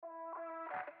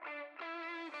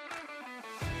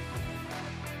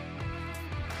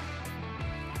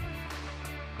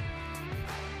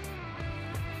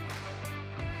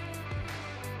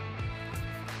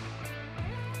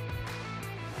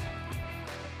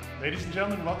Ladies and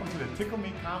gentlemen, welcome to the Tickle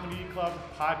Me Comedy Club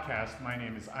podcast. My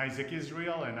name is Isaac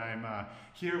Israel, and I'm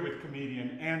here with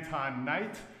comedian Anton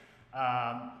Knight.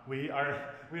 We are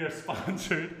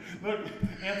sponsored. Look,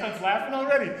 Anton's laughing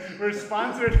already. We're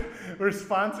sponsored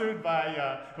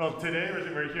by. Today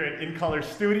we're here at In Color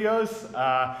Studios.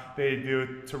 They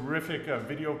do terrific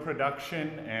video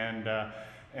production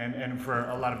and for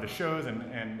a lot of the shows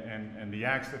and the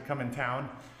acts that come in town.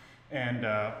 And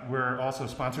we're also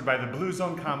sponsored by the Blue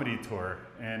Zone Comedy Tour.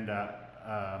 And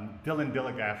Dylan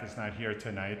Dillegaff is not here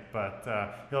tonight, but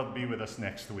he'll be with us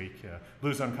next week.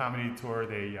 Blue Zone Comedy Tour,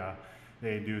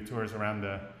 they do tours around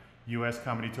the U.S.,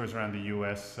 comedy tours around the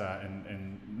U.S.,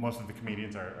 and most of the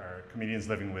comedians are comedians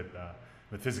living with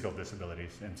physical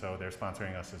disabilities, and so they're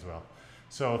sponsoring us as well.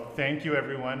 So thank you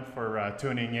everyone for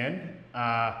tuning in.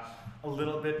 A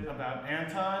little bit about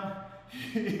Anton.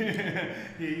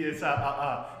 He is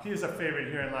a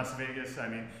favorite here in Las Vegas. I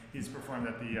mean, he's performed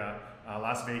at the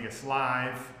Las Vegas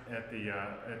Live, at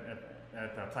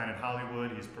Planet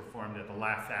Hollywood. He's performed at the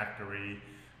Laugh Factory,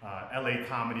 LA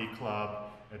Comedy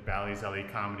Club, at Bally's LA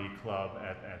Comedy Club,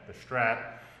 at the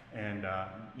Strat, and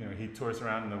he tours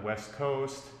around the West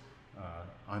Coast,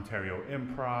 Ontario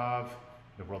Improv,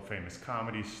 the world famous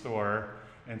Comedy Store.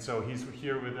 And so he's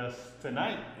here with us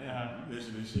tonight. Yeah, you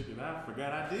mentioned this shit that I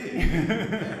forgot I did.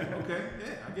 Yeah, okay,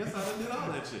 yeah, I guess I did all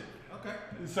that shit. Okay.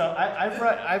 So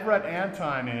I brought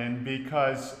Anton in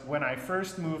because when I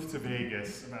first moved to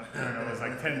Vegas, it was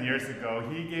like 10 years ago,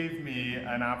 he gave me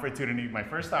an opportunity, my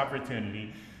first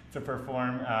opportunity, to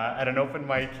perform at an open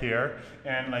mic here.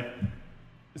 And I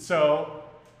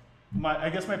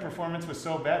guess my performance was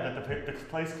so bad that the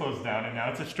place closed down, and now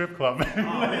it's a strip club. Oh,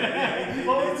 yeah.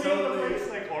 What was the other place,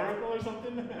 like Oracle or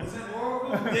something? Was that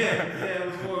Oracle? Yeah, it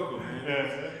was Oracle, man.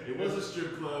 Yeah. It was a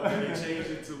strip club, and they changed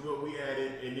it to what we had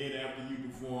it, and then after you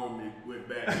performed, it went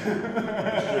back to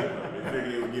the strip club. They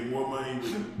figured they would get more money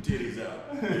with titties out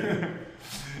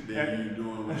than you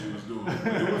doing what you was doing.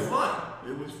 But it was fun.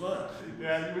 It was fun.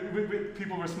 Yeah,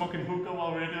 people were smoking hookah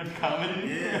while we were doing comedy.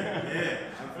 Yeah.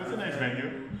 It was a nice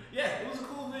venue. Yeah, it was a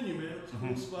cool venue, man. It was a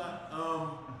cool spot.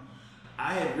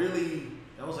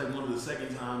 That was like one of the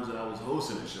second times that I was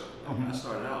hosting a show. I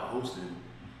started out hosting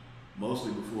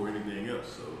mostly before anything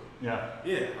else. So yeah,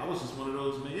 I was just one of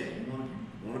those, man, you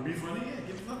want to be funny? Yeah,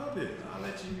 get the fuck up here. I'll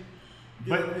let you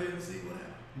get up here and see what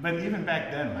happens. But even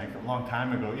back then, like a long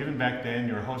time ago, you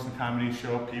were hosting a comedy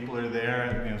show, people are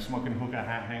there, smoking hookah,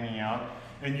 hanging out,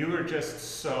 and you were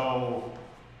just so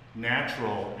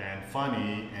natural and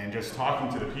funny and just talking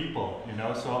to the people,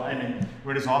 So, I mean,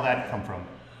 where does all that come from?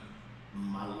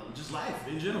 Just life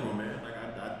in general, man. Like,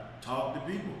 I talk to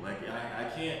people. Like, I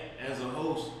can't, as a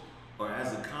host or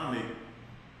as a comic,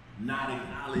 not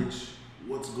acknowledge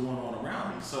what's going on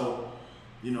around me. So,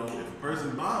 if a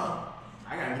person bombed,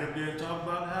 I gotta get up there and talk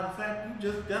about how the fact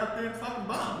you just got up there and fucking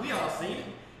bombed. We all seen it.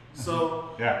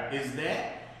 So, is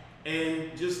that,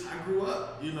 and just, I grew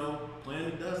up, playing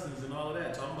the Dustins and all of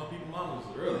that, talking about people's mamas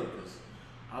early, because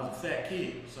I was a fat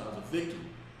kid, so I was a victim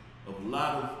of a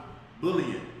lot of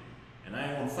bullying. And I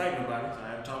didn't want to fight nobody, so I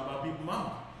had to talk about people's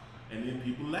mamas. And then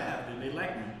people laughed and they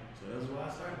liked me. So that's why I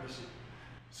started this shit.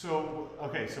 So,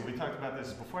 okay, so we talked about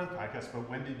this before the podcast, but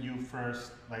when did you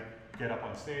first, get up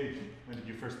on stage? When did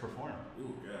you first perform?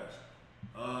 Oh, gosh.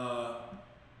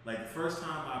 The first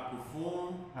time I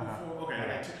performed,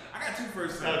 okay, I got two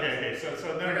first times. Okay, so I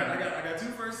got two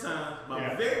first times.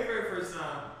 My very, very first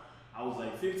time, I was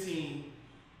 15,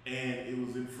 and it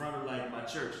was in front of my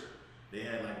church. They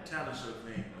had a talent show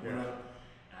thing. I went up,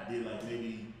 I did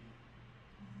maybe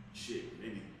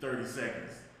 30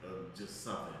 seconds of just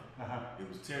something. It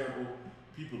was terrible.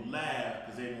 People laughed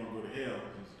because they didn't want to go to hell.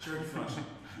 It was a church function.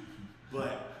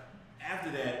 But after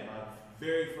that, my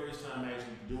very first time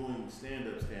actually doing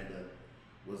stand-up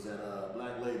was at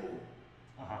Black Label.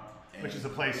 Which is a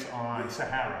place on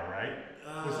Sahara, right?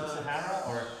 Was it Sahara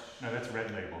or no? That's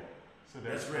Red Label. So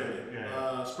that's Red Label.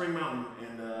 Yeah. Spring Mountain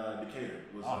and Decatur.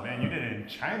 Man, you did it in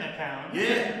Chinatown.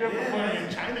 Yeah. You were performing in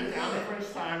Chinatown the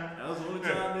first time. That was the only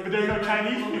time. But there were no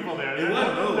Chinese people there. There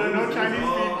were no Chinese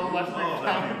people left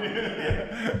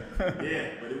Yeah,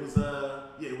 but it was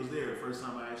it was there. The first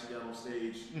time I actually got on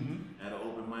stage at an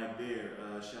open mic there.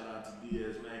 Shout out to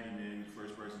Diaz Maggie, man. He's the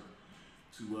first person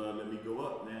to let me go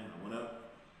up, man. I went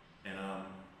up, and I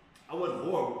wasn't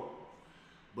horrible,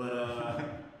 but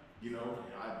he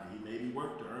made me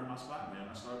work to earn my spot, man.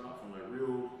 I started off in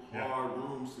real hard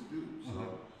rooms to do,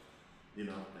 so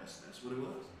that's what it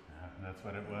was. Yeah, that's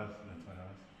what it was.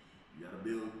 You gotta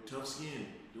build tough skin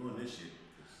doing this shit,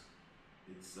 'cause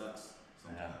it sucks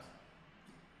sometimes. Yeah.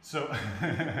 So,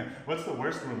 what's the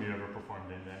worst room you ever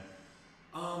performed in then?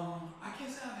 I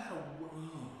can't say I've had a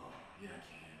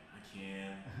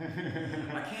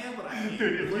I can, but I can't.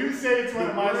 Dude, if you say it's one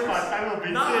of my spots, I will be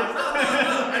pissed. No.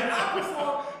 Like, I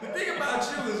perform. The thing about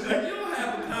you is like, you don't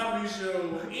have a comedy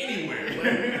show anywhere.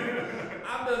 Like,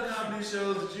 I've done comedy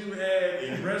shows that you had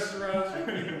in restaurants where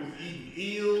people was eating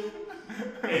eel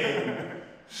and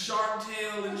shark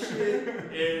tail and shit,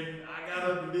 and I got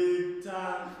up and did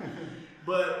time.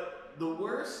 But the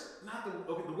worst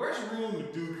room to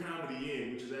do comedy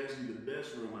in, which is actually the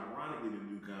best room, ironically, to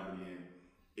do comedy in,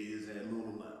 is at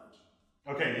Luna Lounge.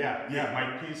 Okay, yeah,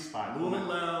 Mike P's spot. Luna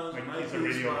Lounge, Mike P's a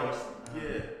radio spot. host.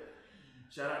 Yeah,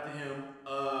 shout out to him.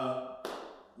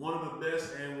 One of the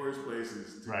best and worst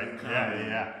places to do comedy.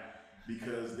 Yeah.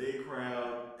 Because their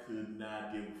crowd could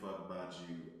not give a fuck about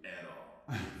you at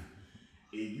all.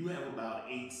 If you have about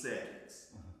 8 seconds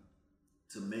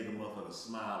to make a motherfucker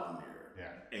smile in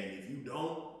there, and if you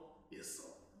don't, it's a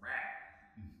wrap.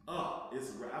 Oh, it's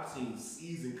a wrap. I've seen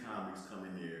seasoned comics come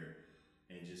in there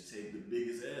and just take the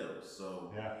biggest L's.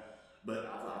 So, but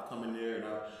I've come in there and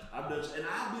I've done, and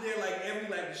I'll be there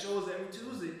like the show is every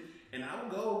Tuesday, and I will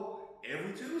go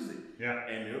every Tuesday. Yeah.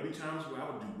 And there'll be times where I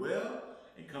would do well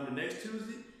and come the next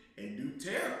Tuesday and do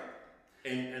terrible.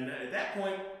 And at that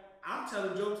point, I'm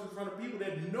telling jokes in front of people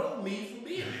that know me for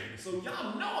being there. So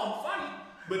y'all know I'm funny.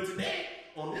 But today,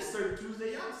 on this certain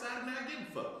Tuesday, y'all decided not to give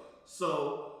a fuck.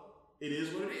 So it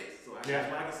is what it is. So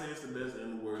that's why I can say it's the best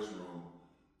and the worst room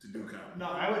to do comedy. No,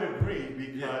 I would agree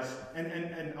because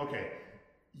and okay.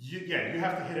 You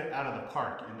have to hit it out of the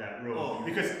park in that room.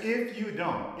 Because if you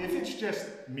don't, if it's just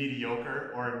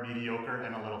mediocre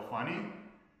and a little funny,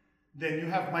 then you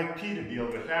have Mike P to deal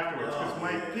with afterwards. Because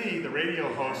Mike P, the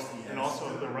radio host and also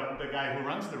the guy who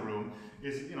runs the room,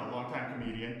 is a longtime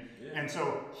comedian. Yeah. And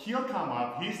so he'll come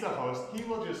up, he's the host, he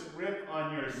will just rip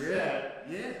on your set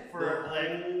for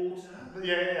like whole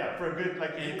time. For a good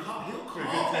and he'll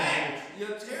call back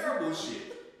your terrible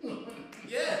shit.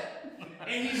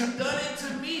 And he's done it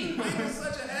to me. Mike is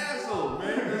such an asshole,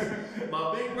 man.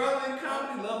 My big brother in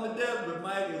comedy, love him to death, but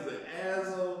Mike is an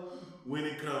asshole when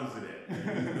it comes to that.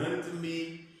 He's done it to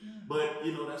me. But,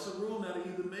 that's a rule now to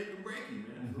either make or break you,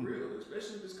 man, for real.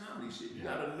 Especially with this comedy shit. You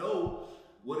gotta know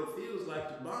what it feels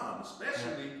like to bomb,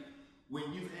 especially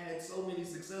when you've had so many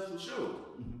successful shows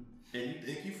and you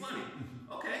think you're funny.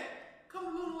 Okay, come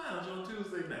to Luna Lounge on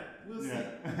Tuesday night. We'll see.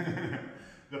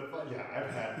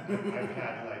 I've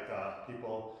had like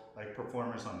people, like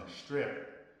performers on the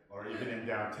Strip or even in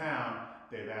downtown.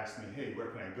 They've asked me, hey, where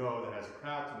can I go that has a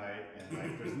crowd tonight? And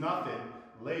like, there's nothing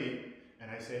late. And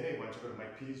I say, hey, why don't you go to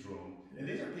Mike P's room? And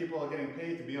these are people who are getting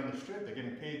paid to be on the Strip. They're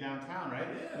getting paid downtown, right?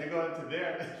 Yeah. And they go into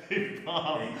there, they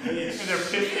bomb. And they're pissed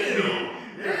at me.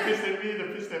 They're pissed at me,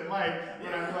 they're pissed at Mike.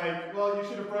 And I'm like, well, you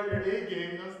should have brought your A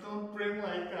game. Don't bring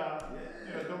like,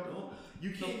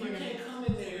 you can't come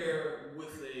in there with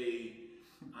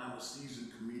I'm a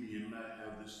seasoned comedian and I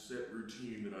have this set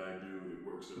routine that I do. It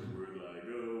works everywhere that I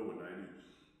go and I do.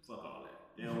 Fuck all that.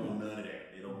 They don't want none of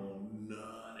that. They don't want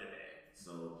none of that.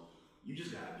 So you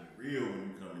just gotta be real when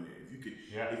you come in there.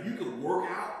 If you could work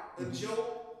out a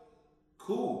joke,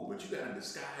 cool, but you gotta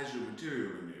disguise your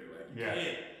material in there. Like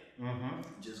you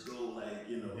can't just go like,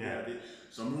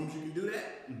 some rooms you can do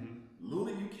that.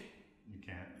 Luna, you can't. You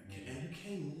can't. And you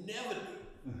can't never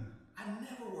do it. I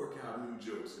never work out new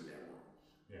jokes in that room.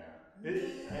 But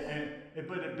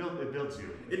it builds you.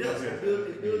 It does. It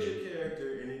builds your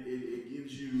character, and it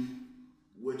gives you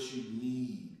what you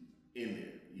need in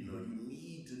there. You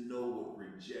need to know what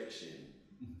rejection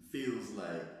feels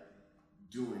like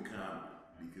doing comedy.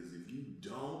 Because if you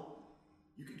don't,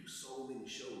 you can do so many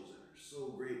shows that are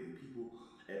so great, and people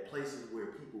at places where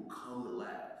people come to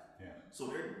laugh. Yeah. So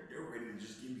they're ready to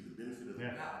just give you the benefit of the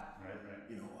doubt. Right.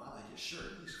 I like his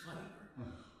shirt. He's funny.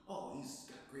 Oh, he's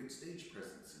got great stage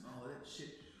presence and all that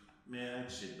shit. Man,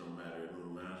 that shit don't matter at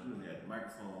Luna Lounge. We done had the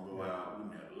microphone go out. We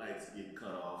done had the lights get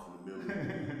cut off in the middle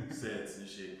of sets and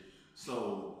shit.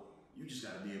 So you just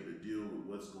got to be able to deal with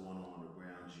what's going on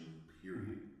around you,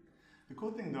 period. The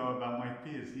cool thing though about Mike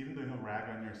P is even though he'll rag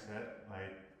on your set,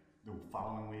 like the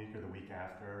following week or the week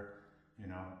after,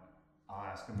 I'll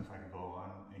ask him if I can go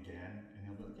on again, and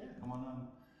he'll be like, yeah, come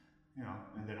on.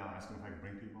 And then I'll ask him if I can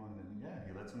bring people, and then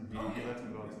he lets them go on stage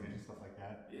and stuff like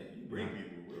that. Yeah, you bring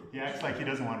people. He acts like he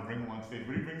doesn't want to bring them on stage,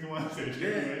 but he brings them on stage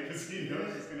anyway because he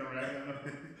knows he's gonna rag on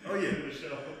them. The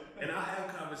show. And I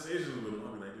have conversations with him.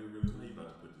 I'll be like, dude, really, when are you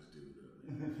about to put this dude up?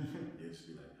 He'll just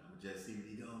be like, I'm just see what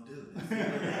he gonna do.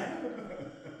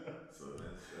 So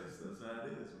that's how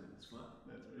it is, man. It's fun.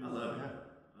 I love it.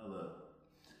 I love it.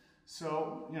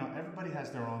 So everybody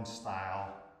has their own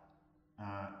style.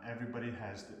 Everybody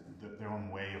has their own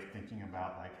way of thinking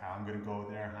about like how I'm gonna go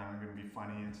there, how I'm gonna be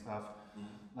funny and stuff.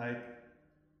 Like,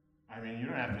 I mean, you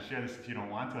don't have to share this if you don't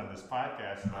want to on this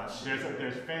podcast, but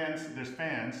there's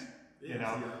fans, you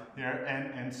know, here,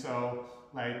 and so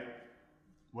like,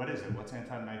 what is it? What's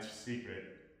Anton Knight's secret?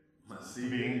 My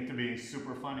secret to being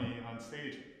super funny on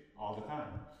stage all the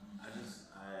time. I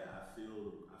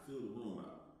feel the room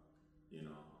out. You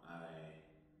know,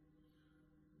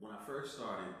 when I first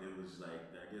started, it was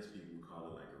like, I guess people would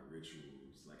call it like a ritual.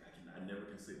 It's like I never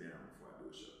can sit down before I do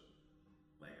a show.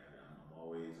 Like I'm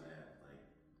always, I have like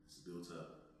this built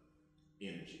up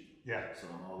energy. Yeah. So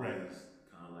I'm always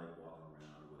kind of like walking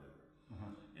around or whatever,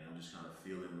 and I'm just kind of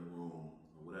feeling the room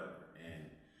or whatever.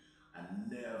 And I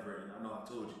never, and I know I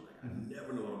told you, like I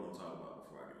never know what I'm gonna talk about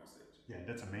before I get on stage. Yeah,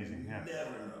 that's amazing. Yeah.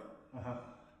 Never know.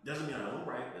 Doesn't mean I don't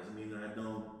write. Doesn't mean that I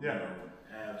don't, you know,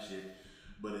 have shit.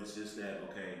 But it's just that,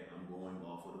 okay, I'm going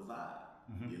off of the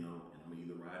vibe, you know, and I'm gonna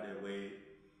either ride that wave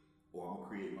or I'm gonna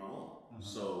create my own.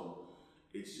 So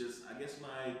it's just, I guess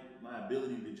my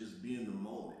ability to just be in the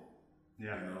moment, you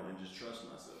know, and just trust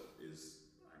myself is,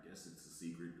 I guess it's a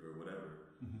secret or whatever.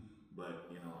 But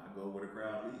you know, I go where the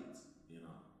crowd leads, you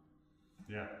know.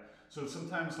 Yeah. So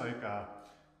sometimes I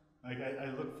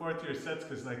look forward to your sets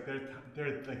because like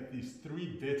they're like these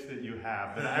 3 bits that you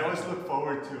have that I always look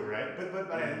forward to, right? But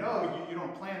I know you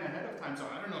don't plan ahead of time, so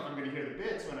I don't know if I'm gonna hear the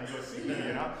bits when I go see you,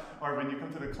 you know, or when you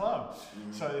come to the club.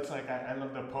 So it's like I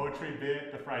love the poetry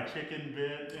bit, the fried chicken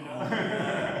bit, you know.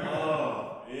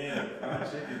 Fried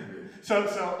chicken bit. So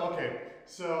okay.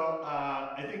 So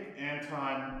I think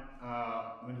Anton,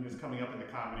 when he was coming up in the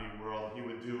comedy world, he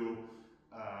would do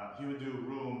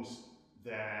rooms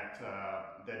that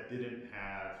didn't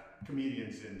have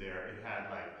comedians in there. It had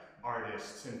like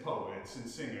artists and poets and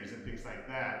singers and things like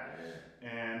that.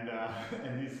 And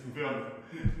he's filmed.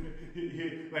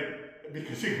 he like,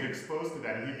 because he was exposed to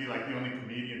that, he'd be like the only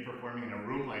comedian performing in a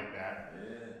room like that.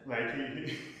 Like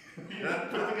he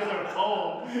put together a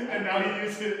poem, and now he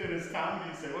used it in his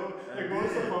comedy. So what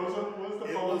was the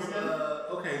poem again?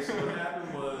 Okay, so what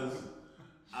happened was,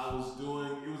 I was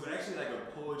doing, it was actually like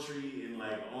a poetry and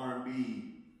like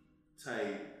R&B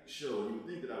type show. You would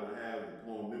think that I would have the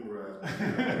poem memorized, but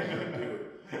I do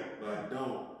it, but I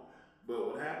don't. But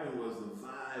what happened was the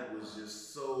vibe was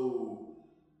just so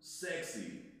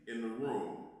sexy in the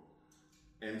room.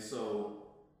 And so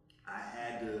I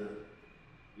had to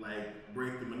like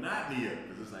break the monotony up,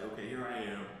 because it's like, okay, here I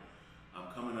am,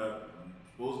 I'm coming up, I'm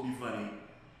supposed to be funny,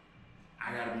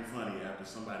 I gotta be funny after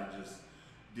somebody just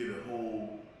did a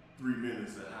whole 3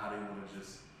 minutes of how they want to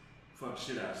just fuck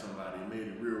shit out of somebody, made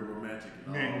it real romantic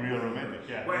and all.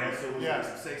 Yeah. Right, so it was like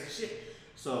some sexy shit.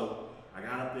 So I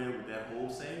got up there with that whole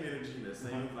same energy, that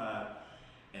same vibe,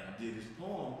 and I did this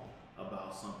poem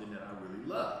about something that I really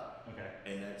love. Okay.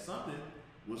 And that something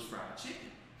was fried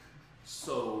chicken.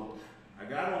 So I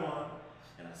got on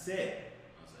and I said,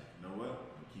 I was like, you know what? I'm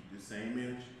gonna keep this same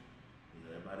energy. You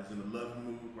know, everybody's in a loving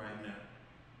mood right now.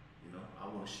 You know, I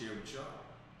want to share with y'all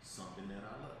something that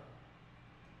I love.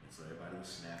 And so everybody was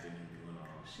snapping and doing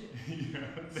all this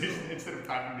shit. Instead of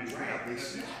talking to they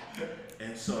snapped.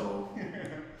 And so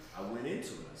I went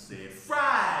into it. I said,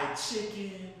 fried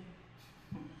chicken,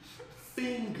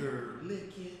 finger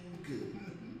licking good.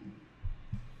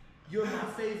 You're my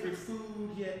favorite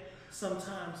food, yet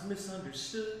sometimes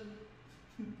misunderstood.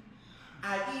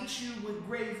 I eat you with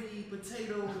gravy,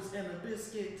 potatoes, and a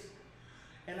biscuit.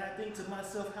 And I think to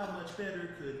myself, how much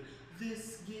better could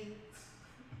this get?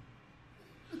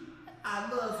 I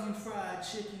love you, fried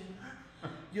chicken.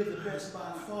 You're the best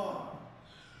by far.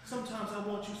 Sometimes I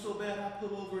want you so bad I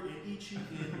pull over and eat you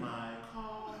in my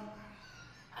car.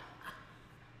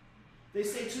 They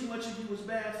say too much of you is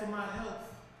bad for my health,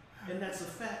 and that's a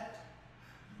fact.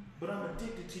 But I'm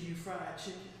addicted to you, fried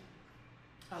chicken.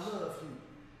 I love you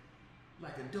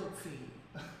like a dope fiend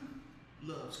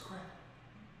loves crack.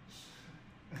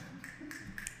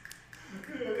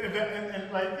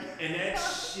 And that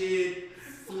shit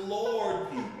floored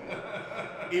people.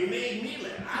 It made me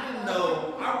laugh. I didn't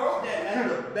know. I wrote that at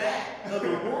the back of the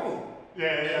room.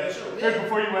 Yeah. Right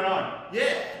before you went on.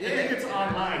 Yeah. I think it's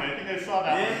online. I think I saw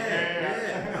that one.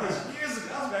 Yeah. That was years ago.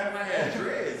 That was back when I had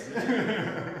dreads,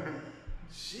 man.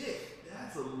 Shit,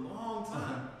 that's a long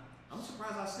time. I'm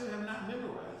surprised I still have not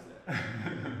memorized that.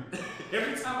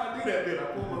 Every time I do that bit, I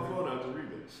pull my phone out to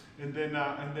read it. And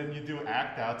then you do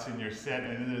act outs in your set,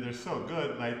 and they're so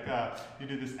good. Like you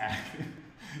do this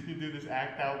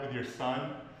act out with your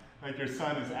son. Like your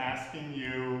son is asking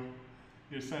you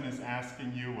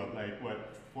what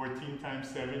 14 times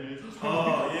 7 is?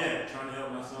 Oh yeah, trying to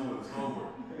help my son with his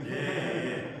homework.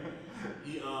 Yeah.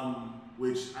 He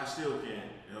which I still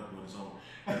can't help him with his homework.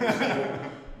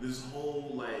 This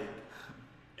whole like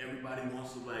everybody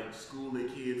wants to like school their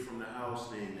kid from the house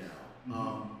thing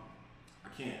now. I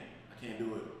can't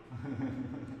do it.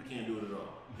 I can't do it at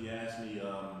all. He asked me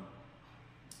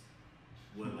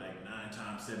what like 9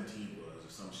 times 17 was or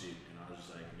some shit, and I was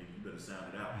just like, nigga, you better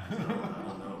sound it out. I don't know. I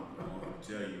don't know what to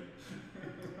tell you.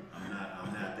 I'm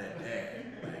not that bad.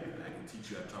 Like I can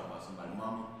teach you how to talk about somebody's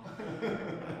mama.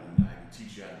 I can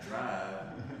teach you how to drive,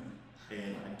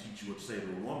 and I can teach you what to say to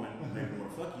a woman and make her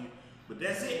want to fuck you. But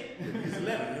that's it. He's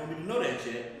 11. You don't even know that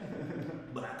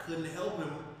yet. But I couldn't help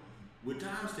him with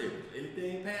times tables.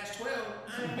 Anything past 12,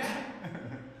 I ain't got it.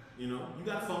 You know, you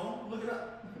got a phone, look it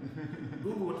up.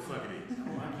 Google what the fuck it is. I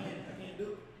can't do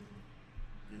it.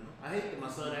 You know, I hate that my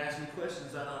son asks me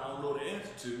questions that I don't know the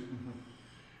answer to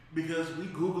because we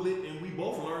Google it and we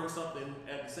both learn something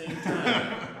at the same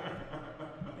time.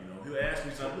 You know, he'll ask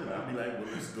me something and I'll be like, well,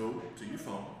 let's go to your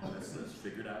phone. Let's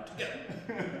figure it out together.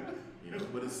 You know,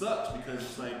 but it sucks because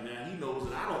it's like now he knows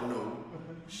that I don't know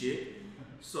shit,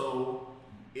 so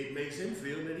it makes him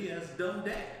feel that he has dumb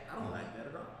dad. I don't like that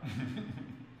at all.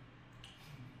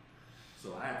 So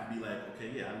I have to be like,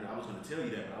 okay, yeah, I was going to tell you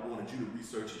that, but I wanted you to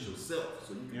research it yourself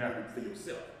so you can get it for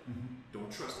yourself.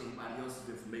 Don't trust anybody else's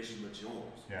information but your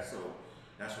own. Yeah. So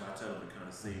that's what I tell them to kind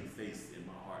of save face in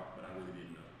my heart, but I really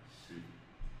didn't know.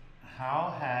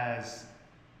 How has,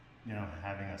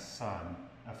 having a son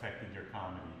affected your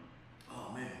comedy?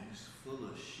 Oh man, he's full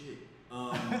of shit. Her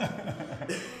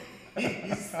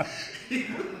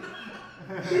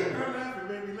laughing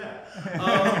made me laugh.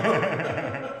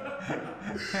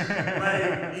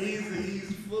 Like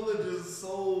he's full of just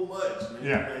so much, man.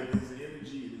 Yeah. Like his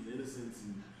energy, his innocence,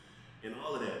 and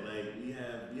all of that. Like we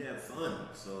have fun.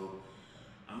 So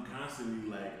I'm constantly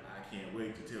like, I can't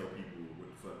wait to tell people what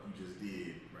the fuck you just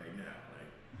did right now.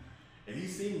 Like, and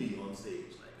he's seen me on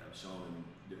stage. Like I've shown him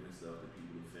different stuff that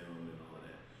people have filmed and all of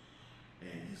that.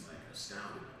 And he's like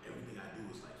astounded. Everything I do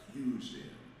is like huge to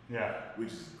him. Yeah.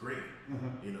 Which is great.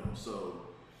 You know,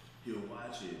 so he'll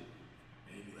watch it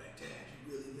and he'll be like, Dad, you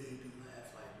really made me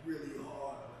laugh like really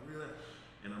hard. Like, really?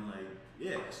 And I'm like,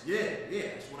 yeah,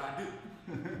 that's what I do.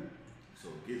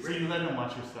 So get ready. So you let them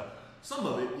watch your stuff? Some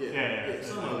of it, yeah. Yeah,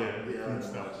 some of it, yeah. I let him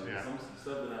stuff, watch it. yeah. Some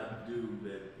stuff that I do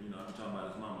that, I've been talking about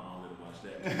his mama, I don't let him watch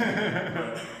that.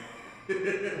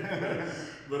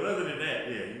 But other than that,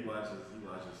 yeah, he watches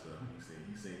stuff.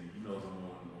 He knows I'm on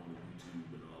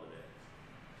YouTube and all of that.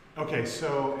 Okay,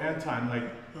 so Anton, like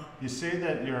you say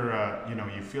that you're,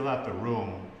 you fill out the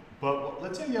room, but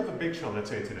let's say you have a big show. Let's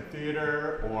say it's in a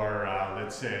theater, or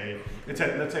let's say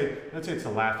it's a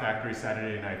Laugh Factory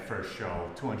Saturday night first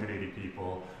show, 280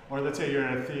 people, or let's say you're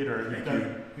in a theater.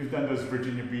 You've done those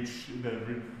Virginia Beach,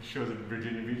 the shows at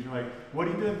Virginia Beach. Like, what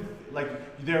do you do?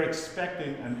 Like, they're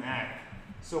expecting an act.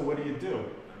 So what do you do?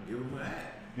 I give them an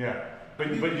act. Yeah, but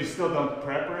you still don't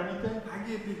prep or anything. I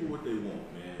give people what they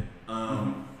want, man.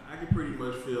 I can pretty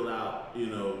much fill out,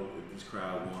 if this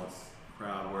crowd wants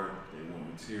crowd work, they want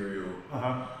material.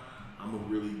 I'm a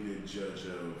really good judge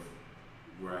of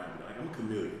where I'm a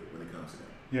chameleon when it comes to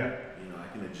that. Yeah. I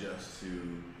can adjust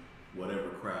to whatever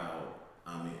crowd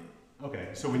I'm in. Okay,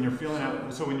 so when you're feeling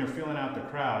out the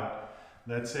crowd,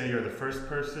 let's say you're the first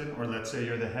person, or let's say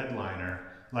you're the headliner.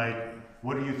 Like,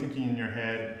 what are you thinking in your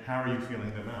head? How are you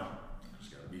feeling them out?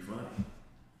 Just gotta be funny.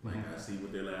 Like I see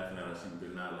what they're laughing at, I see what they're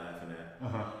not laughing at.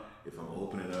 If I'm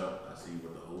opening up, I see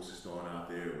what the host is throwing out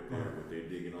there, what they're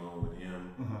digging on with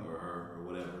him or her or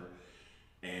whatever.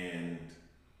 And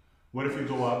what if you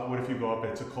go up?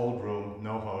 It's a cold room,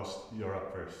 no host. You're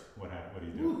up first. What do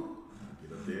you do? I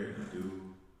get up there and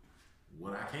do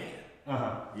what I can.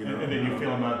 And then you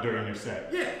feel them out during your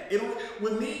set. Yeah.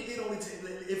 With me, it only takes.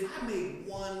 If I make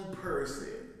one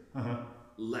person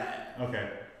laugh. Okay.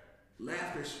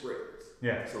 Laughter spreads.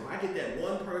 Yeah. So if I get that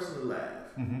one person to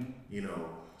laugh,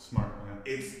 smart.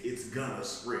 Yeah. It's gonna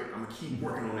spread. I'm gonna keep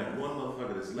working on that one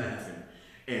motherfucker that's laughing,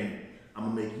 and I'm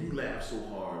gonna make you laugh so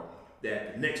hard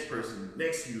that the next person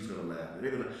next to you is gonna laugh,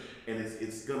 and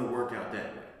it's gonna work out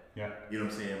that way. Yeah. You know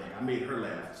what I'm saying? Like I made her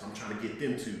laugh, so I'm trying to get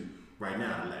them to right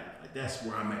now to laugh. Like that's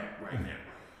where I'm at right now.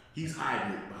 He's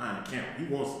hiding it behind the camera. He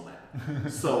wants to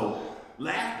laugh. So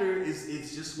laughter it's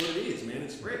just what it is, man.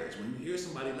 It spreads. When you hear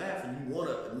somebody laughing, you want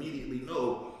to immediately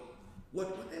know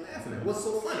what they laughing at. What's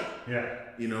so funny? Yeah.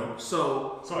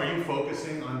 So are you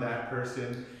focusing on that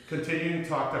person, continuing to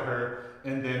talk to her,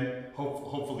 and then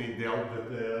hopefully the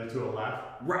other two will laugh?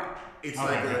 Right. It's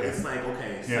like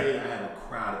okay, say I have a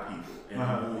crowd of people and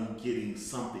I'm only getting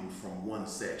something from one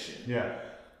section. Yeah.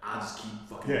 I'll just keep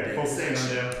fucking that focusing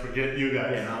section. on them, forget you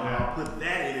guys. And I'll put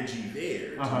that energy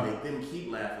there to make them keep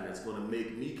laughing. That's going to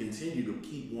make me continue to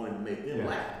keep wanting to make them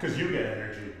laugh. Because you get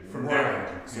energy from their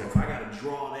energy. So if I got to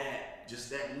draw that just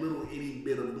that little itty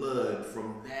bit of blood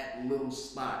from that little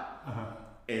spot.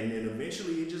 And then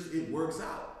eventually it works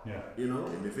out. Yeah. You know,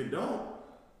 and if it don't,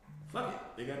 fuck it.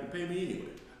 They got to pay me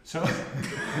anyway. So,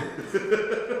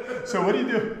 so what do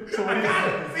you do? So what do you do?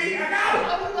 See, I got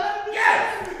it.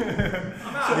 Yes.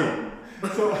 I'm out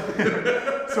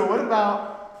here. So what about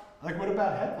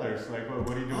hecklers? Like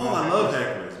what do you do? Oh, I love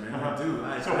hecklers, man. I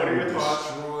do. So what are your thoughts?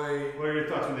 Destroy. What are your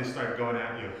thoughts when they start going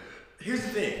at you? Here's the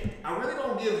thing. I really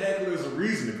don't give hecklers a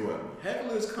reason to go at me.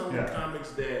 Hecklers come from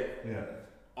comics that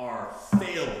are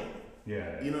failing.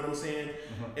 Yeah. You know what I'm saying?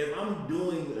 If I'm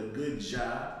doing a good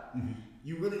job,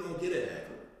 you really don't get a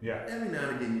heckler. Yeah. Every now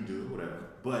and again you do, whatever.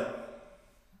 But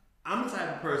I'm the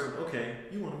type of person, okay,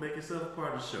 you want to make yourself a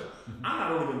part of the show. I'm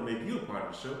not only going to make you a part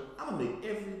of the show, I'm going to make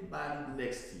everybody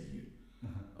next to you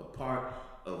a part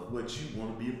of what you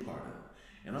want to be a part of.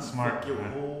 And I'm going to fuck your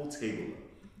whole table up.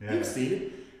 Yeah. You've seen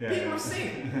it. Yeah. People have seen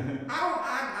it.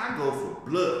 I go for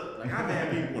blood. Like, I've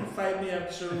had people want to fight me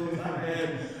after shows. I've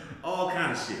had all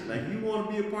kind of shit. Like, you want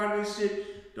to be a part of this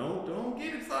shit, don't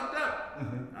get it fucked up.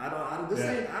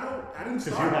 I didn't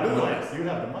start doing this. You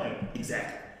have the mic.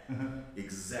 Exactly.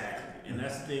 Exactly. And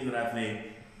that's the thing that I think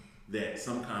that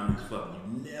some comics fuck.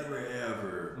 You never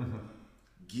ever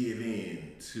give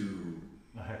in to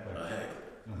a heckler.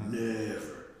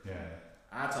 Never. Yeah.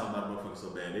 I talk about motherfuckers so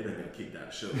bad they done got kicked out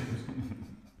of shows.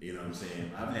 You know what I'm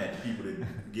saying? I've had people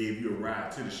that gave you a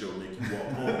ride to the show make you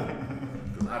walk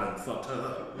home because I done fucked her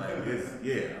up. Like I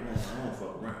don't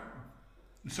fuck around.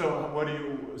 So what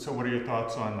are your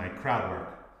thoughts on like crowd work?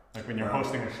 Like when you're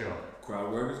hosting a show?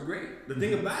 Crowd work is great. The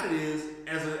thing about it is,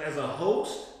 as a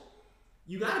host,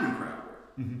 you gotta do crowd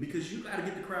work because you gotta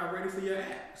get the crowd ready for your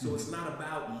act. So it's not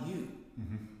about you.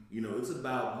 You know, it's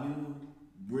about you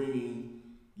bringing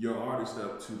your artist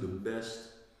up to the best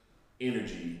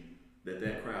energy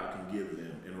that crowd can give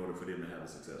them in order for them to have a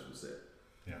successful set.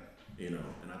 Yeah. You know,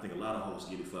 and I think a lot of hosts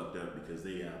get it fucked up because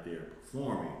they out there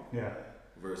performing. Yeah.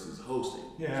 Versus hosting.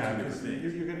 Yeah, because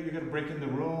you gotta break in the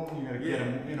room. You gotta get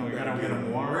them. You gotta get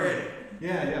them warm. Ready.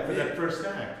 Yeah, for that first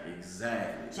act.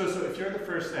 Exactly. So if you're the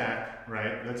first act,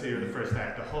 right? Let's say you're the first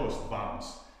act. The host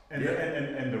bombs, and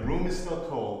the room is still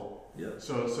cold. Yep.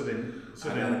 So then I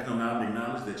gotta come out and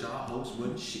acknowledge that y'all host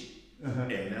wasn't shit,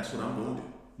 and that's what I'm gonna do.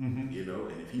 You know,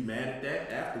 and if he mad at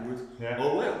that afterwards,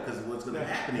 oh well, because what's gonna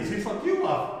happen is he fucked you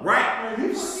up. Right.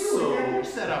 He fucked you. You're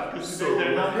set up because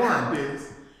they're not warm.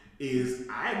 Is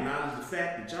I acknowledge the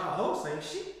fact that y'all hosts ain't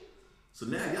shit. So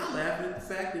now y'all laughing at the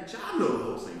fact that y'all know the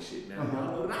hosts ain't shit. Now y'all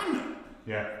know that I know.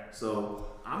 Yeah. So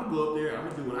I'm gonna go up there, I'm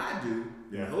gonna do what I do,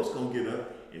 then the host gonna get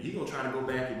up and he gonna try to go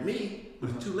back at me,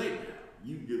 but it's too late now.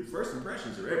 Your first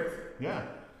impressions are everything. Yeah.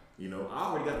 You know, I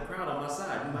already got the crowd on my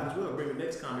side. You might as well bring the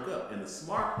next comic up. And the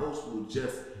smart host will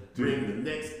just bring the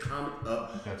next comic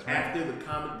up after the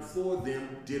comic before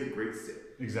them did a great set.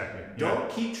 Exactly. Don't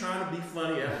keep trying to be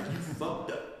funny after you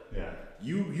fucked up. Yeah.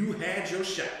 You had your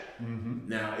shot.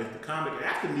 Now, if the comic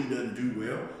after me doesn't do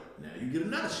well, now you get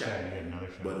another shot. Yeah, you get another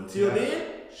shot. But until then,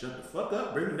 shut the fuck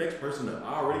up. Bring the next person up.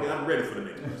 I already got them ready for the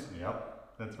next person.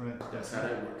 Yep. That's right. That's how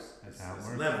that works. That's how it There's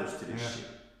works. levels to this shit.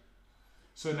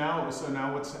 So now what's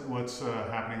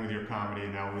happening with your comedy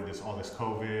now with all this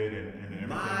COVID and everything?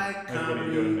 My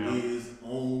comedy is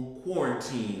on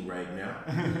quarantine right now.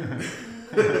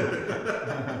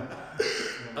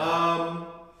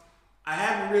 I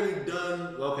haven't really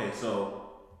done so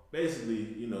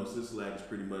basically, you know, Sisalak is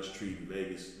pretty much treating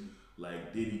Vegas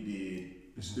like Diddy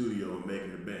did the studio and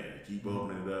making the band. You keep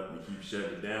opening it up and you keep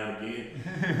shutting it down again.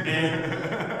 And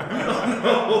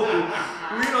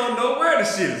we don't know where the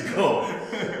shit is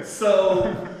going. So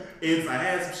I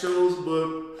had some shows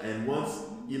booked, and once,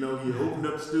 you know, he opened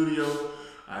up the studio,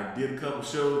 I did a couple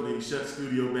shows, and then he shut the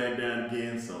studio back down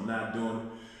again, so I'm not doing it.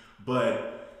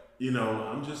 But, you know,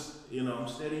 I'm just, you know, I'm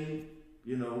steady,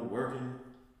 you know, working,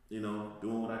 you know,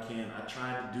 doing what I can. I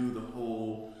tried to do the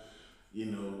whole, you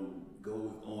know,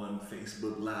 go on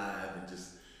Facebook Live and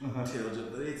just tell you,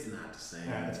 but it's not the same.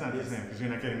 Yeah, it's not the same because you're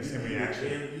not getting the same reaction.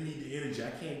 You need the energy.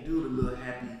 I can't do the little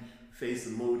happy face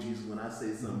emojis when I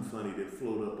say something funny that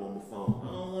float up on my phone.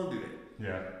 I don't want to do that.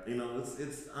 Yeah. You know,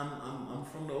 I'm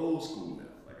from the old school now.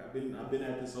 Like I've been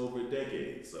at this over a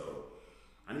decade, so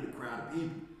I need a crowd of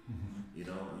people. You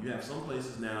know, you have some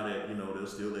places now that, you know, they'll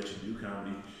still let you do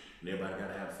comedy and everybody got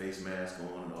to have a face mask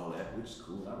on and all that, which is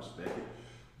cool. I respect it.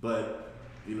 But,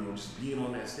 you know, just being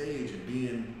on that stage and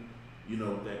being, you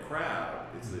know, that crowd,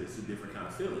 it's a different kind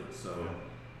of feeling. So,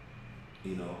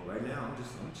 you know, right now I'm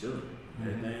chilling.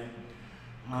 Everything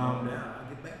calm down, I'll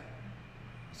get back.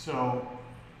 So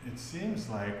it seems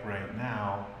like right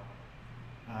now,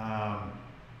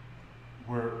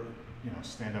 we're, you know,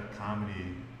 stand-up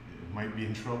comedy might be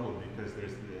in trouble because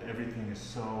everything is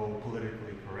so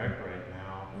politically correct right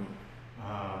now,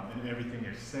 and everything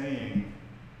you're saying,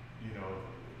 you know,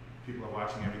 people are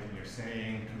watching everything you're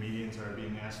saying. Comedians are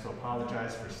being asked to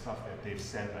apologize for stuff that they've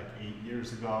said like 8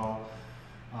 years ago.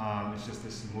 It's just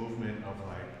this movement of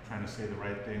like trying to say the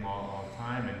right thing all the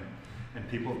time, and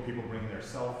people bring their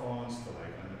cell phones to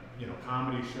like you know,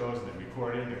 comedy shows and they're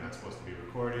recording. They're not supposed to be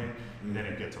recording, and then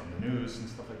it gets on the news and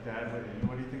stuff like that.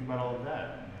 What do you think about all of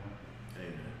that? Hey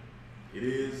man, it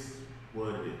is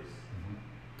what it is.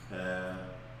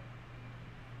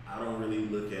 I don't really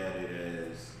look at it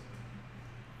as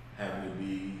having to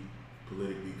be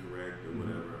politically correct or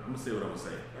whatever. I'm gonna say what I'm gonna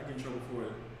say. If I get in trouble for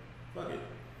it, fuck it.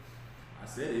 I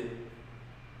said it.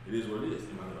 It is what it is.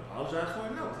 Am I gonna apologize for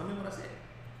it? No, tell me what I said.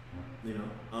 You know,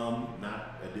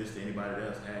 not a diss to anybody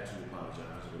else had to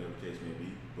apologize or whatever the case may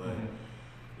be, but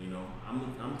you know, I'm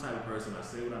the type of person, I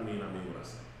say what I mean what I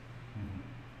say.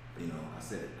 You know, I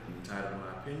said it. I'm entitled to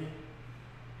my opinion,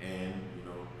 and you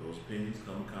know, those opinions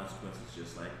come with consequences,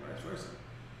 just like vice versa.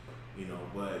 You know,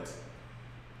 but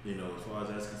you know, as far as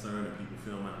that's concerned, and people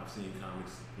filming, I've seen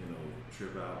comics, you know,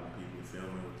 trip out when people are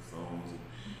filming with the phones,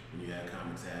 and you have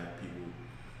comics have people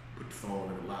put the phone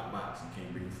in a lockbox and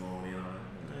can't bring the phone in on it.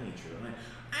 I ain't true.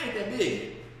 I ain't that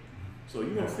big. So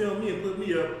you gonna film me and put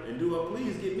me up and do it?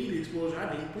 Please get me the exposure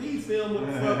I need. Please film what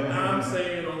the fuck I'm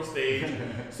saying on stage,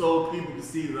 so people can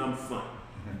see that I'm funny.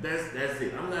 That's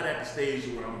it. I'm not at the stage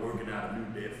where I'm working out a new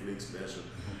Netflix special,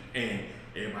 and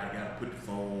everybody gotta put the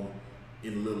phone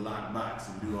in a little lockbox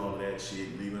and do all of that shit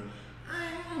and leave it.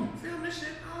 I ain't film this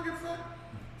shit. I don't give a fuck.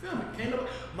 Film it. Can't nobody.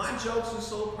 My jokes are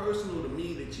so personal to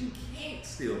me that you can't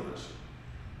steal my shit.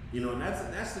 You know, and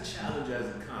that's the challenge as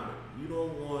a comic. You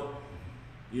don't want,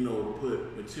 you know, to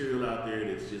put material out there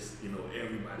that's just, you know,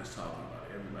 everybody's talking about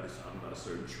it. Everybody's talking about a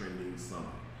certain trending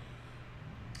something.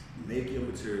 Make your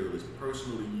material as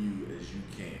personal to you as you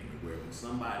can, where when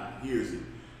somebody hears it,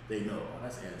 they know, oh,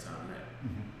 that's Anton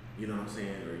Knight. You know what I'm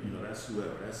saying? Or, you know, that's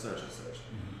whoever, that's such and such.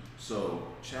 So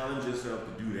challenge yourself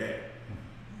to do that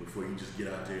before you just get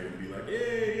out there and be like,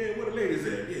 yeah, where the ladies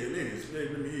at? Yeah, ladies,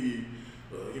 let me hear you.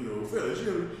 You know, fellas,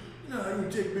 you know,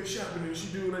 you take big shopping and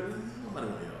she do like, nobody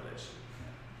want to hear all that shit.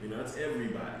 You know, that's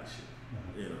everybody's shit.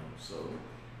 You know, so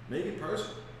make it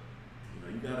personal. You know,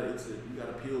 you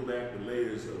gotta peel back the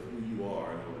layers of who you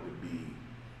are in order to be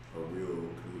a real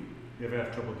comedian. You ever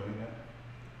have trouble doing that?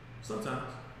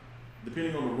 Sometimes,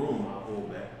 depending on the room, I'll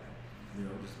hold back. You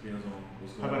know, it just depends on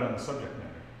what's going on. How about on the subject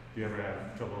matter? Do you ever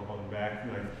have trouble holding back?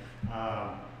 Like,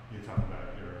 you talk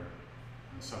about your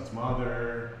son's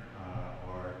mother.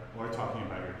 Or talking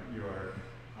about your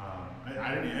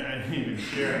I didn't even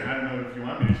share, I don't know if you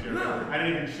want me to share, no. I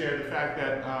didn't even share the fact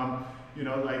that, you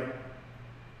know, like,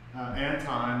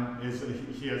 Anton he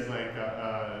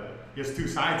has two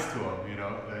sides to him, you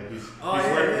know. He's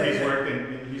worked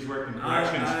in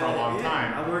corrections for a long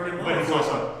time. I work in law but he's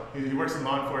also, he works in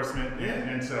law enforcement,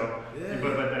 and so,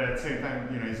 but at the same time,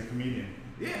 you know, he's a comedian.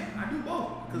 Yeah, I do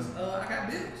both, because I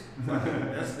got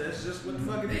bills. That's just what the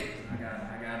fuck it is.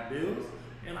 I got bills.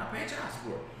 And I pay child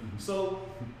support. So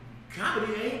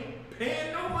comedy ain't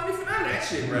paying no money for none of that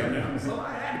shit right now. So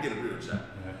I had to get a real job.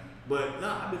 But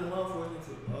I've been in law enforcement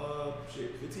for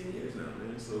 15 years now,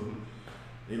 man. So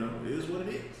you know, it is what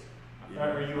it is.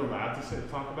 Are you allowed to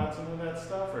talk about some of that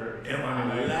stuff, or am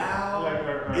I allowed?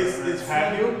 Like, it's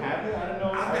have you? I don't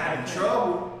know. I got in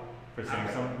trouble for saying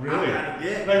something. Really?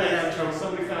 I got in trouble.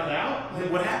 Somebody found out.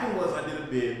 What happened was I did a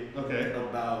bit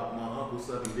about my uncle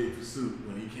sucking dick for soup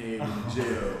when he came into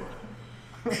jail.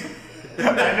 I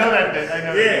know that bit.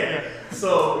 Yeah.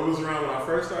 So it was around when I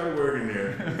first started working there,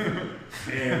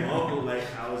 and my uncle, like,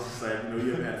 I was just like, you know,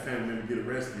 you ever had a family member get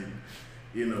arrested,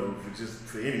 you know,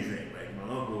 for anything. Like my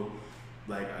uncle,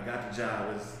 like I got the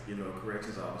job as, you know, a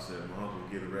corrections officer. My uncle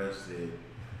would get arrested,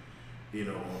 you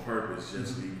know, on purpose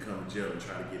just so he can come to jail and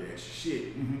try to get extra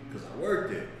shit because I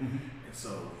worked there. And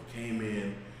so he came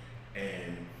in,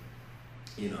 and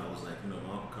you know, I was like, you know,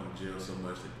 my uncle come to jail so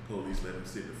much that the police let him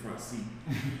sit in the front seat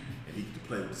and he could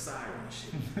play with the siren and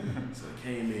shit. So he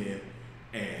came in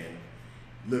and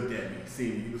looked at me,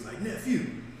 seen me. He was like,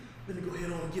 nephew, let me go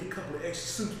ahead on and get a couple of extra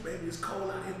soups, baby. It's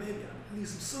cold out here, baby. I need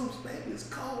some soups, baby. It's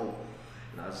cold.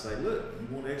 And I was just like, look,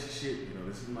 you want extra shit? You know,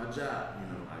 this is my job. You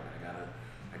know,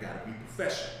 I gotta be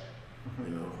professional.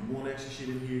 You know, if you want extra shit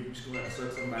in here, you just gonna have to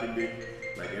suck somebody's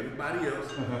dick like everybody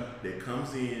else that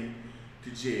comes in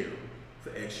to jail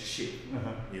for extra shit,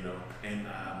 you know. And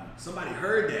somebody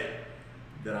heard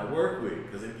that I work with,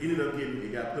 because it ended up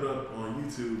it got put up on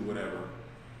YouTube or whatever,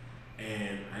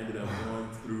 and I ended up going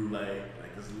through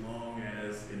like this long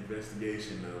ass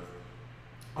investigation of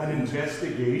An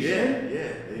investigation?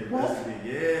 Yeah, they investigated.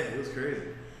 Yeah, it was crazy.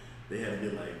 They had to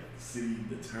get like city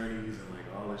attorneys and like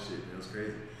all this shit. It was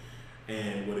crazy.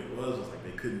 And what it was like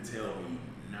they couldn't tell me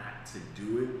not to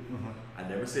do it. I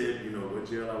never said, what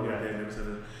jail I worked at. I never said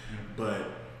that.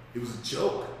 But it was a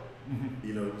joke.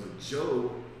 It was a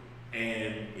joke,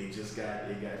 and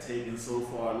it got taken so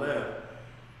far left,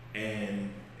 and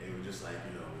it was just like,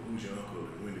 who's your uncle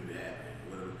and when did it happen?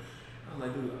 Whatever. I was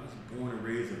like, dude, I was born and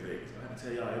raised in Vegas. I can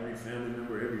tell y'all every family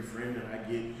member, every friend that I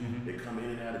get that come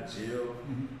in and out of jail,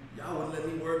 y'all wouldn't let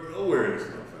me work nowhere in this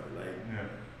motherfucker. Like,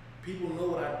 people know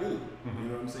what I do. You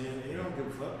know what I'm saying? They don't give a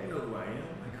fuck. They know who I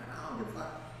am. Like, I don't give a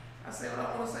fuck. I say what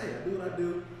I want to say. I do what I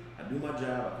do. I do my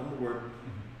job. I come to work.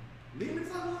 Leave me the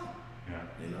fuck alone.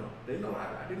 They know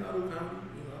I didn't know I do comedy.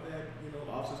 I've had,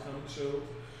 officers come to shows.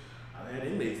 I've had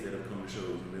inmates that have come to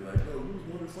shows and they're like, yo, you was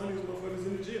one of the funniest motherfuckers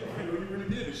in the jail. I didn't know you really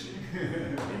did this shit.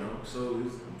 So I'm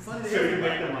funny to So everybody. you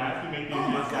make them laugh, you make the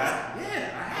idiots laugh?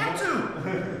 Yeah, I had to.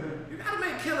 You gotta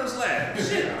make killers laugh.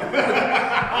 Shit. I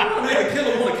don't want to make a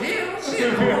killer want to kill. Shit,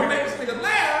 I want to make this nigga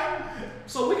laugh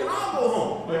so we can all go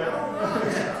home. Like, I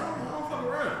don't fuck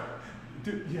around.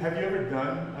 Have you ever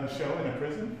done a show in a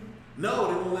prison? No,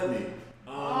 they won't let me.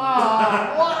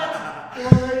 What? They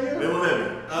won't let you? They won't let me.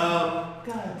 God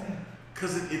damn.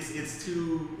 Cause it's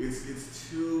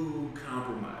too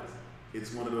compromising.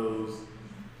 It's one of those.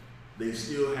 They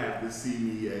still have to see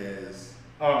me as.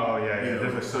 Oh yeah.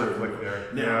 There's a conflict there.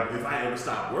 Now, if I ever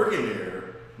stop working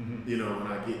there, when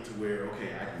I get to where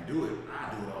I can do it,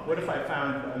 I do it all. What if I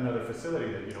found another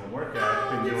facility that you don't work at? I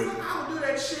would do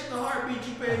that shit in a heartbeat.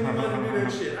 You pay me money to do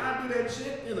that shit. I'll do that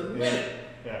shit in a minute.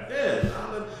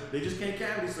 They just can't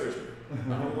cavity search me.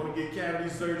 I don't want to get cavity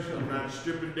searched. I'm not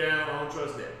stripping down. I don't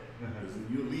trust that. Because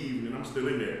you leave and I'm still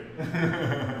in there.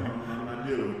 I'm not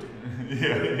dealing with it.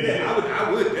 I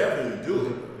would definitely do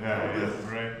it.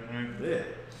 Right. Yeah.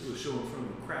 It was showing in front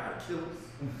of a crowd of killers.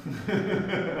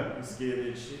 I'm scared of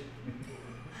that shit.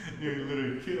 You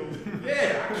literally killed.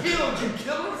 Yeah, I killed you,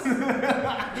 killers. I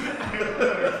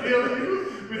killed you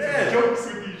with these jokes,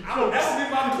 with these jokes. That would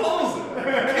be my closer. I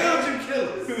killed you,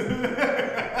 killers.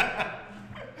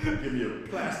 Give me a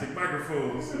plastic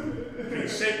microphone so you can't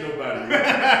shake nobody.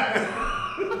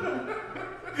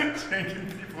 Shaking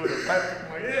people with a plastic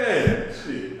mic. Yeah,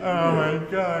 shit. Oh my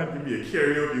God. Give me a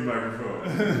karaoke microphone.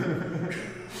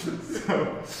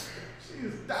 She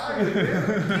is dying,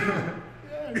 man.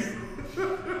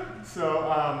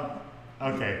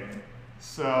 Okay.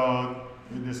 So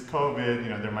with this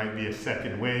COVID, there might be a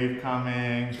second wave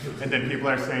coming, and then people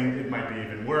are saying it might be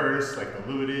even worse, like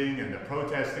the looting and the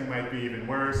protesting might be even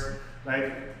worse.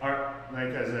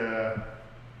 As a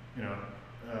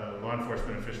law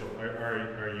enforcement official,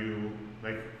 are you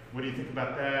what do you think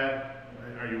about that?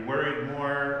 Are you worried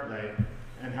more?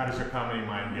 And how does your comedy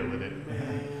mind deal with it?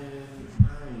 Man,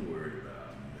 I ain't worried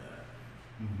about that.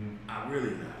 I'm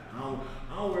really not.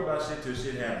 I don't worry about shit till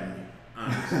shit happens to me.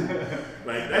 Honestly.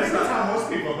 That's how most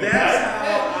people think. That's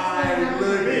how I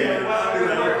look at it.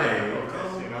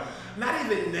 Okay. Not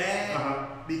even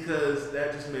that, because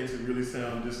that just makes it really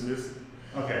sound dismissive.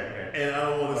 Okay. And I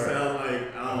don't want to sound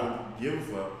like I don't give a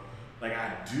fuck. Like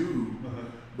I do.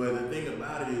 But the thing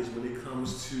about it is when it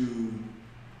comes to,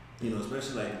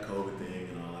 especially like the COVID thing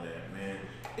and all of that, man,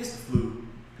 it's the flu,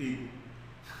 people.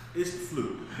 It's the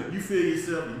flu. You feel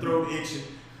yourself, your throat itching.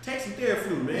 Take some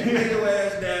Theraflu, man. Lay your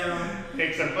ass down.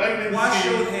 Take some vitamin Wash C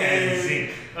your hands. and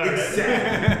zinc.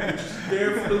 Exactly.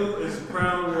 Theraflu and some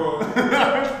Crown Royal.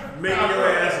 Make your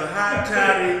ass a hot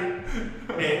toddy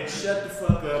and shut the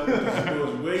fuck up.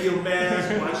 Just wear your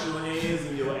mask, wash your hands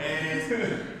and your ass.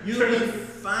 You'll be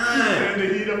fine. Turn the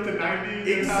heat up to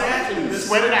 90. Exactly. Just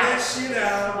sweat it out. That shit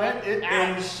out. Sweat it out.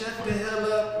 And shut the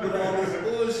hell up with all this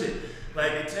bullshit.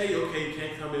 Like they tell you, okay, you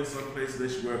can't come in some places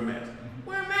unless you wear a mask.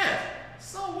 Wear a mask.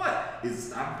 So what? Is it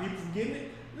stopping people from getting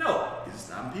it? No. Is it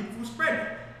stopping people from spreading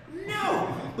it?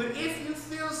 No. But if you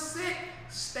feel sick,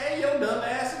 stay your dumb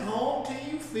ass at home till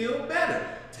you feel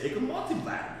better. Take a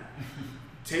multivitamin.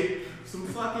 Take some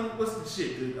fucking, what's the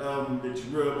shit that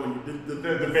you rub on your, the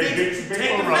Vicks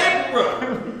take the vapor rub.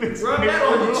 Rub that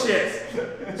on your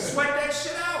chest. Sweat that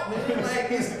shit out, man.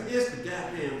 Like, it's the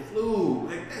goddamn flu.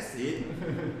 Like, that's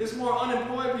it. There's more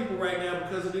unemployed people right now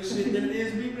because of this shit than it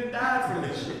is people that died from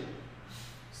this shit.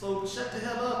 So shut the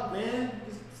hell up, man.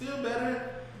 Just feel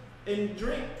better and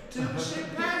drink till the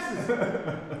shit passes.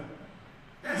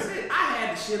 That's it. I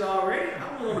had the shit already.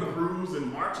 I went on a cruise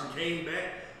in March and came back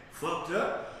fucked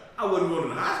up. I wasn't going to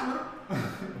the hospital.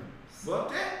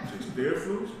 Fuck that. Just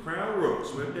Theraflu, Crown Royal.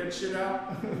 Sweat that shit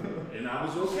out. And I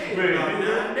was okay. Wait, about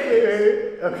 9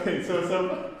 days. Okay,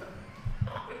 so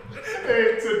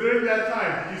Hey, so during that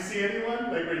time, did you see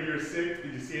anyone like when you were sick?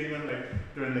 Did you see anyone like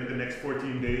during like the next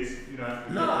 14 days? You know.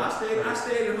 After No, I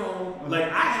stayed at home.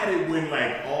 Like I had it when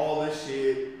like all this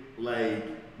shit like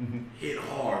hit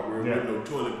hard. Where there was no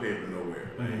toilet paper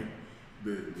nowhere. Like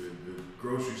the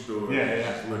grocery store was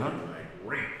just looking like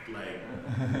ranked. Like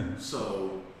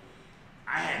so,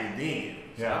 I had it then.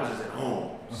 So I was just at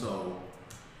home. So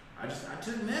I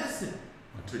took medicine.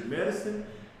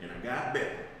 And I got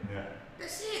better. Yeah.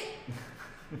 That's it.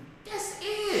 That's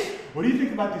it. What do you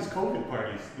think about these COVID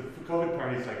parties? The COVID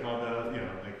parties, like all the,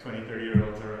 like 20,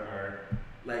 30-year-olds are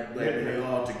like they're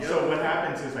all together. So what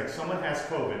happens is like someone has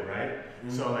COVID, right?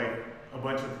 So like a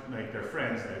bunch of like their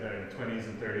friends that are in 20s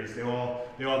and 30s, they all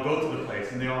go to the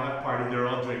place and they all have parties, they're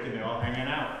all drinking, they're all hanging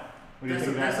out. What do you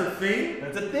think that's a thing?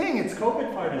 That's a thing. It's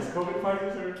COVID parties. COVID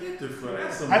parties are. Get the fuck.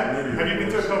 That's some have you been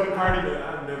to a COVID party?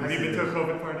 I've never have you been to a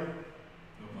COVID party?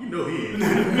 You know he is.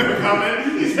 No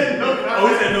comment. He said no comment. Oh,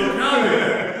 he said no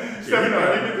comment. Stefano,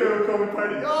 have you been to a COVID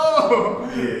party? Oh.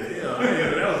 Yeah,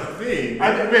 that was a thing.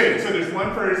 Wait, so there's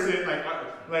one person like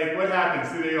what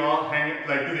happens? Do they all hang?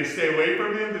 Like, do they stay away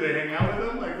from him? Do they hang out with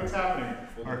him? Like, what's happening?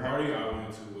 Well, the party I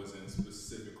went to wasn't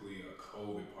specifically a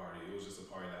COVID party. It was just a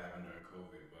party that happened during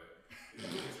COVID, but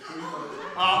it's pretty funny.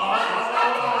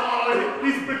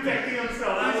 He's protecting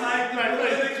himself. I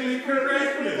like he's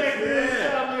protecting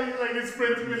himself. Like his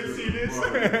friends are gonna see this.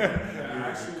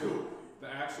 The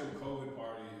actual COVID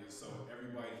party is so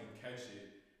everybody can catch it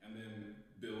and then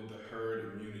build the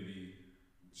herd immunity,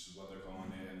 which is what they're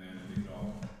calling it, and then they can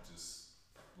all just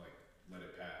like let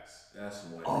it pass. That's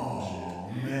some white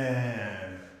people shit.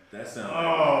 Man. That sounds.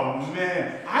 Oh man,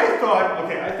 I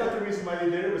thought the reason why they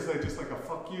did it was like just like a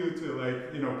fuck you to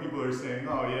like people are saying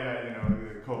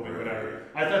COVID whatever.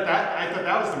 I thought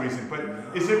that was the reason, but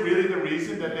is it really the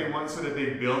reason that they want so that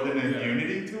they build an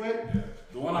immunity to it? Yeah.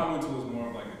 The one I went to was more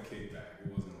of like a kickback.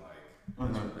 It wasn't like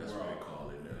that's what I call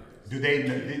it now. Do they?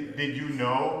 Did you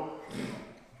know?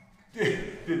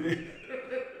 Did they?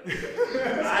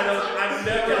 I've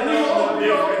never known the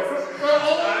difference.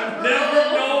 I've never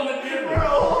known the difference.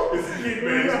 It's a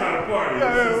kickback, it's not a party.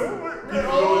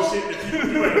 People doing shit that you can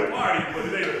do at a party, but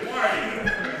it ain't a party.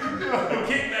 A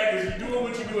kickback is you doing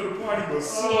what you do at a party, but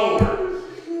slower.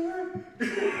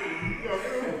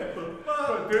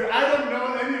 Dude, I don't know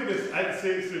any of this. I'd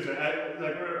say seriously,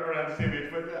 we're around the same age,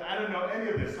 but I don't know any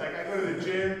of this. Like I go to the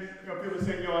gym, people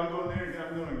say, "Yo, I'm going there,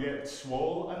 I'm going to get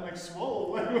swole." I'm like,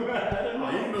 "Swole?" I don't know.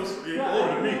 You know, you're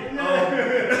older than me. No.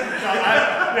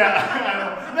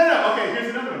 Okay, here's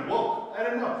another one. Woke. I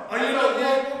don't know.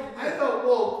 I thought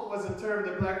woke was a term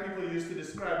that black people used to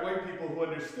describe white people who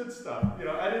understood stuff. I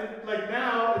didn't like.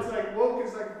 Now it's like woke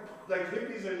is like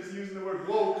hippies are just using the word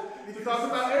woke to talk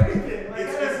about everything. Like,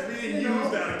 it's being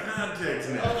used out of context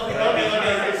now.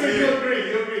 Okay. So you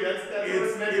agree? That's what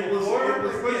it's meant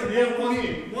for.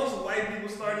 Once white people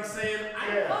started saying, "I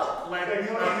woke," like we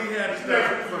had to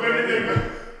start.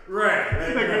 Right.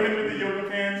 Like women with the yoga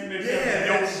pants and they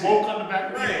say woke on the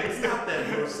back. Right. Stop that,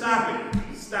 bro. Stop it,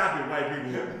 white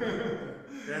people.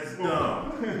 That's dumb.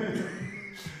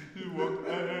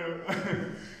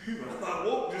 I thought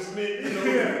woke just meant,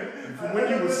 from when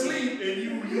you were asleep and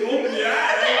you open your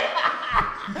eyes.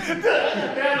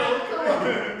 Come on.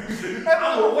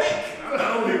 I'm awake. I'm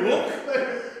not only woke.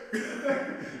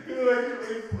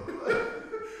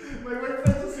 My white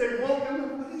friends will say woke. I'm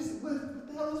like, what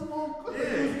the hell is woke?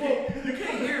 Yeah, you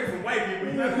can't hear it from white people.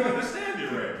 You're not going to understand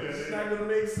it right. It's not going to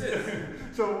make sense.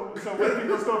 So white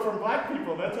people stole from black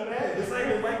people. That's what happened. It's like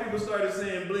when white people started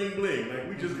saying bling bling. Like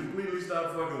we just completely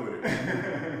stopped fucking with it.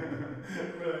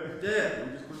 Yeah,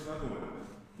 we just quit fucking with it.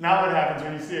 Now what happens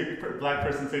when you see a black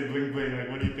person say bling bling? Like,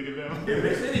 what do you think of them? It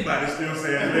makes anybody still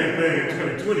say bling bling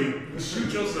in 2020.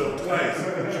 Shoot yourself twice.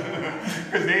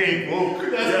 Because they ain't woke.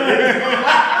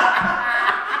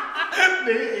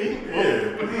 They ain't woke.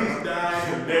 Yeah, please die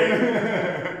today.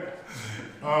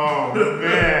 Oh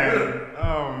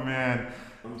man.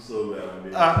 I'm so glad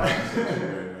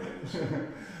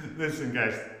Listen,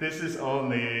 guys, this is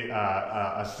only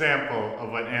a sample of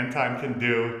what Anton can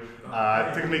do.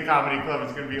 Tickle Me Comedy Club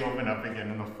is going to be open up again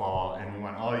in the fall, and we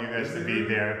want all you guys to be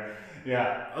there.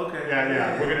 Yeah. Okay.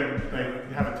 Yeah. We're gonna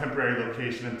have a temporary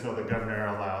location until the governor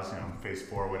allows, phase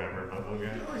 4 or whatever. But we're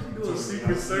gonna do a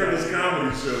Secret Service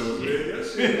comedy show, man. That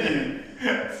shit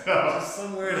just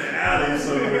somewhere in the alley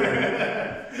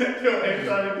somewhere.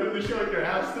 Anton, you're doing the show at your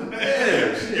house tonight.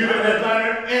 Yeah. You're the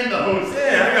headliner and the host.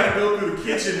 Yeah, I gotta go through the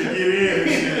kitchen to get in.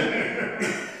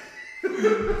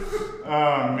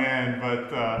 Oh man,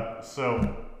 but so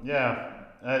yeah.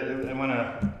 I want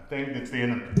to thank, it's the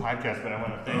end of the podcast, but I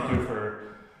want to thank you for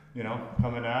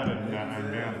coming out and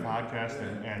being on the podcast.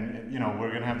 And we're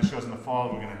going to have the shows in the fall.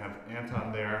 We're going to have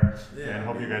Anton there. Yeah, and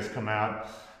hope you guys come out.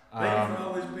 Thank you for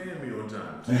always paying me on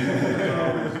time. That's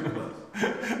always a plus.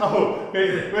 Oh,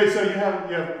 wait, so you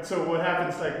have, so what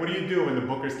happens, like, what do you do when the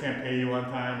bookers can't pay you on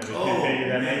time, or they can't pay you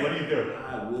that night? What do you do?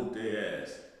 I whoop their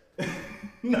ass.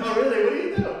 No, really, what do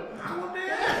you do? I whoop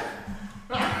their ass.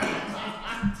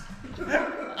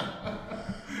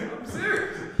 I'm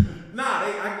serious. Nah,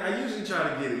 I usually try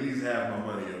to get at least half my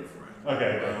money up front.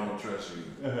 Okay. If I don't trust you,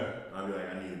 I'll be like,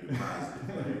 I need a deposit.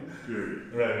 Like, period.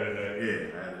 Right.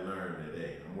 Yeah, I had to learn that,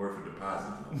 hey, I'm worth a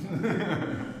deposit.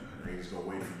 I ain't just gonna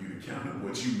wait for you to count up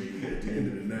what you made at the end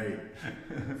of the night.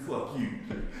 Fuck you.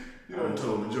 I done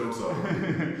told the jokes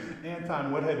already.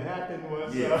 Anton, what had happened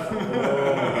was... Yeah.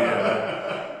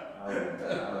 I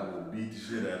will beat the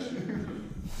shit out of you.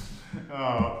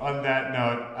 On that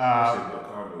note...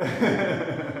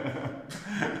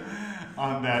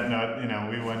 On that note,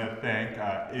 we want to thank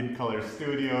In Color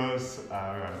Studios. We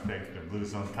want to thank the Blue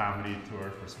Zone Comedy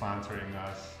Tour for sponsoring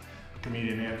us.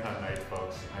 Comedian Anton Knight,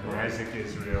 folks. I'm Isaac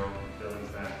Israel.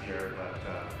 Billy's not here, but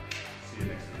see you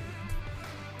next week.